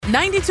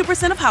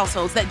92% of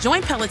households that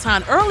join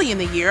Peloton early in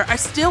the year are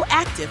still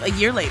active a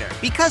year later.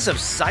 Because of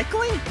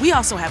cycling? We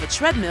also have a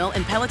treadmill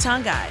and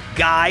Peloton Guide.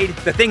 Guide?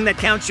 The thing that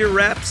counts your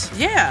reps?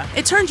 Yeah,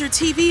 it turns your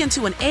TV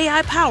into an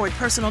AI-powered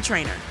personal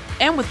trainer.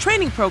 And with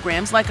training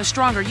programs like A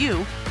Stronger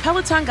You,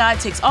 Peloton Guide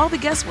takes all the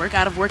guesswork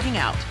out of working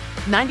out.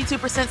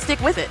 92% stick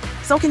with it.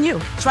 So can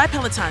you. Try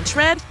Peloton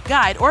Tread,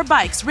 Guide, or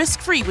Bikes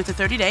risk-free with a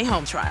 30-day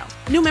home trial.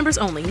 New members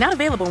only. Not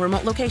available in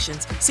remote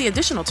locations. See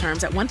additional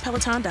terms at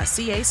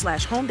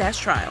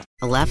onepeloton.ca/home-trial.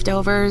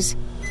 Leftovers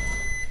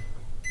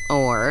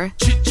or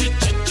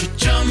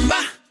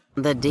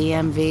the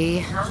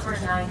DMV Number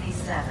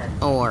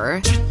 97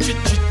 or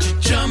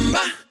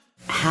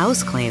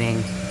house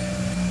cleaning.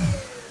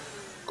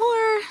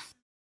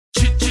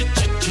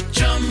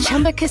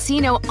 Chumba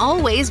Casino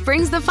always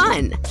brings the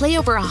fun. Play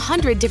over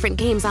 100 different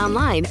games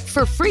online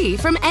for free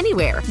from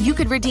anywhere. You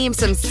could redeem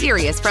some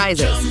serious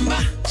prizes.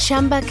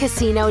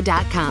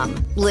 ChumbaCasino.com.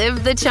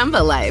 Live the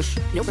Chumba life.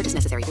 No purchase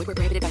necessary. Void where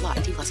prohibited by law.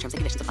 18+ terms and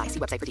conditions apply. See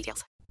website for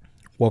details.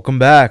 Welcome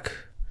back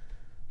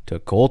to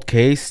Cold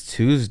Case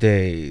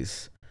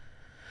Tuesdays.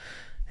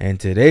 And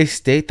today's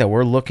state that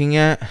we're looking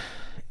at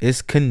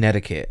is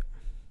Connecticut.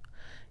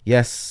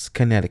 Yes,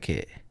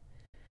 Connecticut.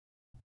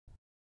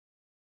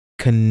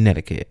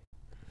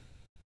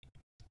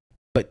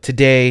 But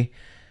today,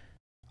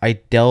 I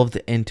delved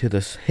into the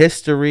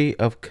history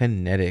of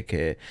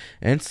Connecticut,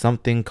 and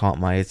something caught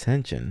my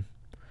attention.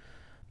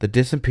 The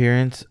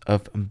disappearance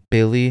of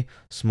Billy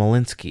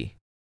Smolinski,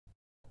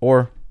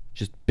 or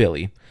just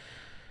Billy.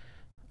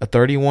 A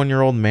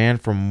 31-year-old man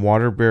from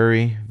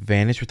Waterbury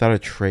vanished without a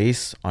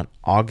trace on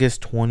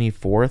August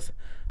 24th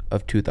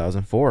of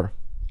 2004,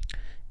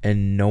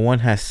 and no one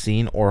has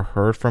seen or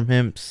heard from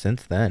him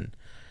since then.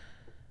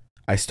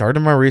 I started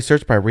my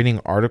research by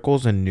reading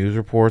articles and news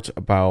reports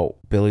about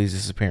Billy's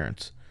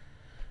disappearance.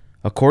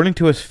 According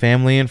to his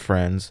family and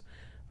friends,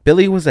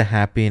 Billy was a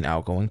happy and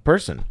outgoing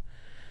person.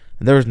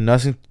 And there was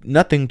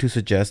nothing to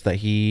suggest that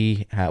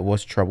he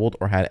was troubled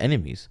or had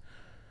enemies.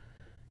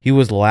 He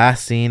was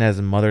last seen at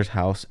his mother's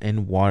house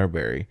in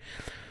Waterbury,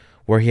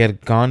 where he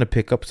had gone to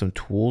pick up some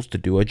tools to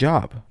do a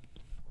job.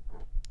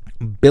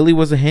 Billy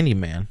was a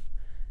handyman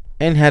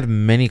and had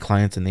many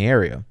clients in the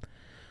area.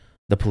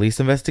 The police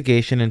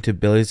investigation into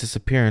Billy's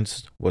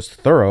disappearance was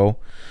thorough,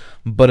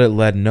 but it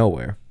led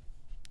nowhere.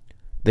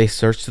 They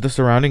searched the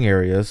surrounding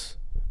areas,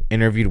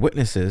 interviewed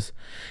witnesses,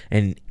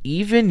 and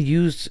even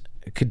used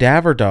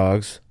cadaver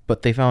dogs,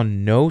 but they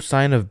found no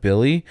sign of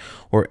Billy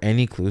or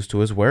any clues to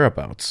his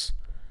whereabouts.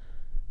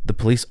 The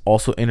police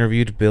also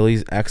interviewed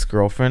Billy's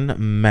ex-girlfriend,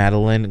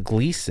 Madeline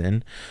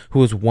Gleason, who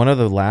was one of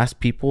the last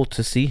people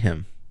to see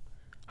him.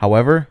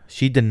 However,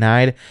 she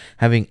denied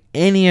having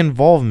any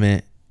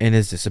involvement in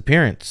his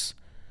disappearance.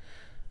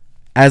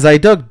 As I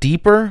dug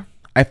deeper,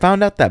 I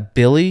found out that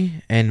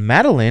Billy and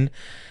Madeline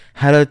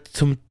had a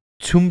tumultuous,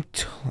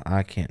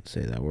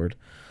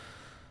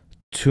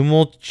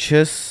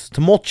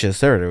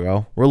 there we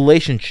go,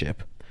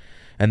 relationship,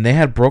 and they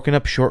had broken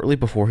up shortly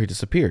before he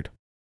disappeared.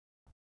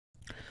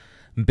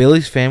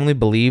 Billy's family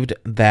believed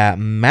that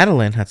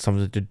Madeline had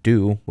something to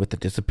do with the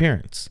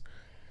disappearance.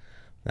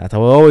 That's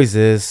how it always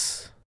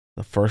is.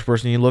 The first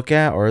person you look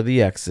at are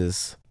the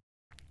exes.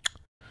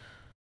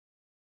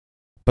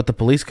 But the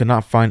police could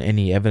not find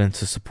any evidence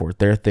to support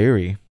their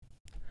theory.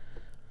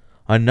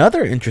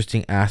 Another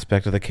interesting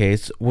aspect of the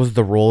case was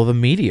the role of the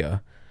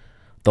media.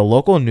 The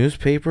local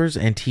newspapers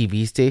and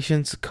TV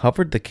stations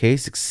covered the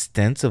case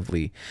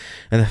extensively,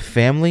 and the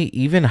family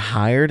even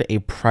hired a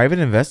private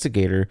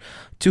investigator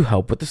to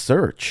help with the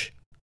search.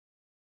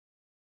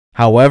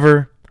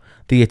 However,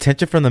 the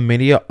attention from the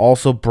media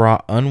also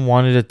brought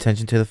unwanted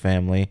attention to the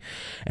family,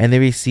 and they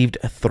received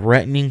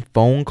threatening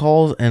phone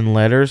calls and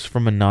letters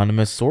from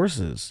anonymous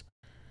sources.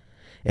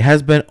 It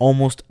has been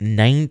almost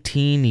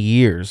 19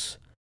 years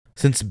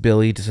since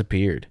Billy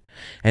disappeared,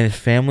 and his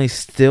family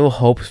still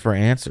hopes for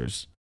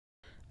answers.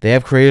 They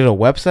have created a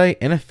website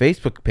and a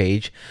Facebook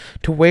page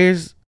to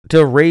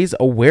raise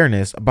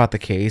awareness about the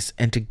case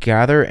and to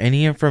gather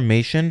any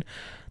information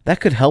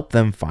that could help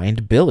them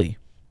find Billy.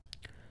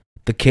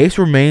 The case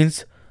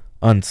remains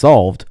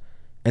unsolved,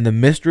 and the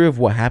mystery of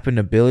what happened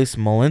to Billy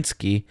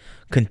Smolinski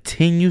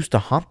continues to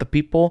haunt the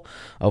people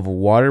of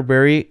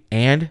Waterbury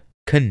and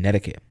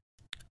Connecticut.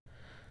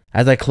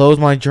 As I close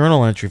my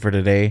journal entry for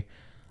today,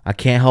 I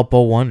can't help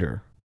but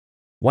wonder,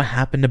 what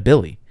happened to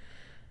Billy?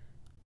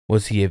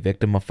 Was he a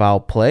victim of foul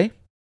play?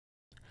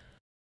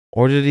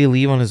 Or did he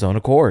leave on his own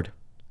accord?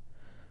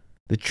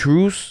 The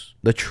truth,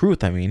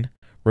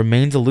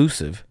 remains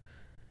elusive.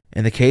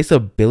 In the case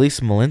of Billy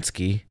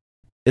Smolinski,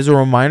 is a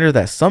reminder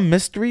that some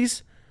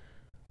mysteries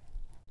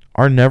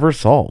are never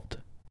solved.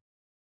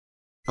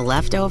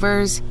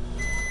 Leftovers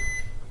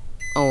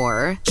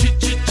or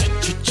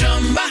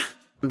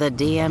the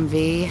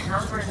DMV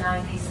Number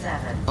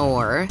 97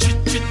 or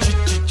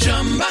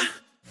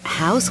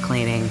house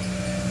cleaning.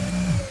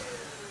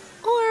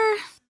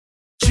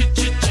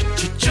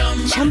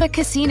 Chumba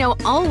Casino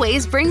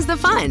always brings the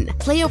fun.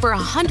 Play over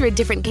 100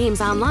 different games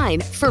online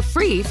for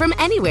free from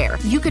anywhere.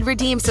 You could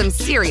redeem some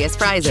serious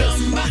prizes.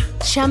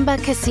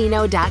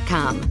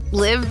 ChumbaCasino.com.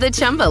 Live the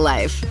Chumba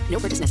life. No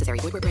purchase necessary.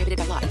 Void where prohibited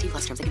by law. 18+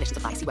 terms and conditions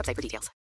apply. See website for details.